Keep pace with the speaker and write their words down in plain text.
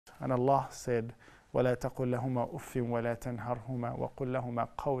And Allah said, وَلَا تَقُلْ لَهُمَا أُفٍّ وَلَا تَنْهَرْهُمَا وَقُلْ لَهُمَا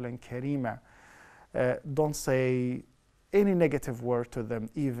قَوْلًا كَرِيمًا. Don't say any negative word to them,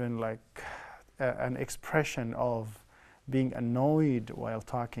 even like an expression of being annoyed while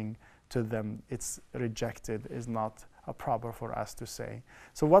talking to them. It's rejected, is not proper for us to say.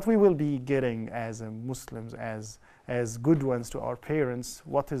 So what we will be getting as Muslims, as good ones to our parents,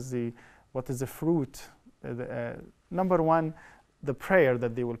 what is the fruit? Number one, the prayer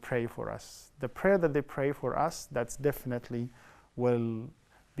that they will pray for us. The prayer that they pray for us, that's definitely will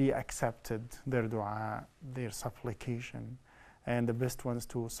be accepted, their dua, their supplication. And the best ones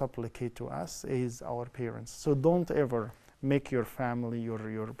to supplicate to us is our parents. So don't ever make your family,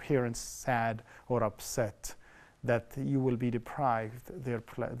 your parents sad or upset that you will be deprived their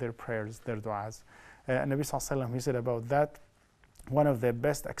prayers, their du'as. Nabi Sallallahu Alaihi Wasallam, he said about that, one of the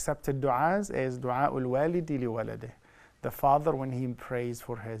best accepted du'as is du'a'ul walidi li waladih. The father when he prays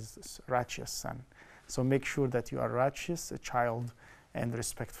for his righteous son. So make sure that you are righteous, a child, and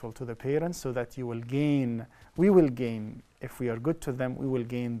respectful to the parents, so that you will gain, we will gain, if we are good to them, we will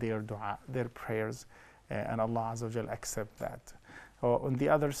gain their dua, their prayers, and Allah Azza wa Jal accept that. On the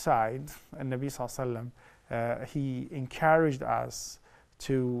other side, Nabi Sallallahu Alaihi Wasallam, he encouraged us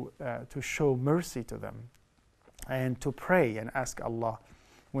to show mercy to them and to pray and ask Allah.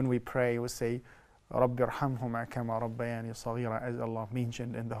 When we pray, we say, رَبِّ ارْحَمْهُمَا كَمَا رَبَّيَانِي صَغِيرًا, as Allah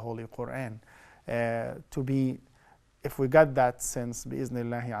mentioned in the Holy Quran. To be, if we got that sense, بِإِذْنِ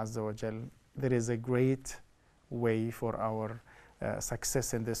اللَّهِ عَزَّ وَجَلَّ, there is a great way for our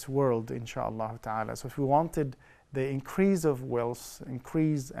success in this world, inshaAllah ta'ala. So if we wanted the increase of wealth,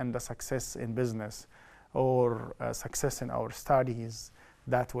 increase and the success in business, or success in our studies,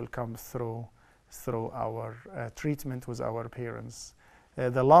 that will come through our treatment with our parents.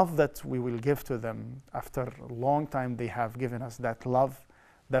 The love that we will give to them after a long time they have given us that love,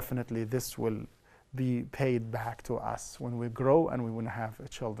 definitely this will be paid back to us when we grow and we will have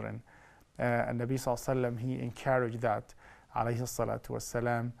children. And Nabi Sallallahu Alaihi Wasallam, he encouraged that, alayhi salatu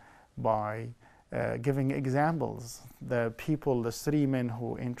wassalam, by giving examples. The people, the 3 men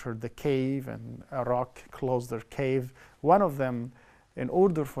who entered the cave and a rock closed their cave, one of them, in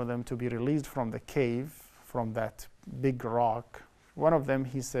order for them to be released from the cave, from that big rock, one of them,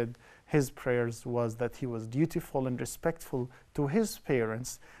 he said, his prayers was that he was dutiful and respectful to his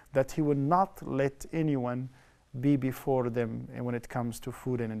parents, that he would not let anyone be before them when it comes to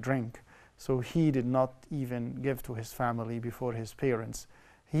food and drink. So he did not even give to his family before his parents.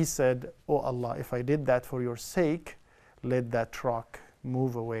 He said, "Oh Allah, if I did that for your sake, let that rock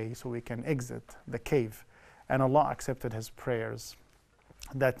move away so we can exit the cave." And Allah accepted his prayers.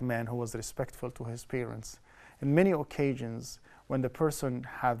 That man who was respectful to his parents. In many occasions, when the person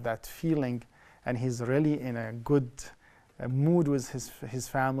had that feeling and he's really in a good mood with his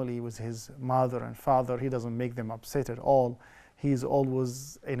family, with his mother and father, he doesn't make them upset at all. He's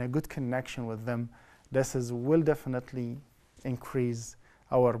always in a good connection with them. This will definitely increase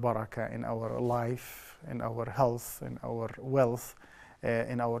our barakah in our life, in our health, in our wealth,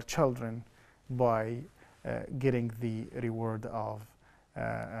 in our children, by getting the reward of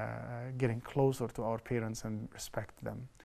getting closer to our parents and respect them.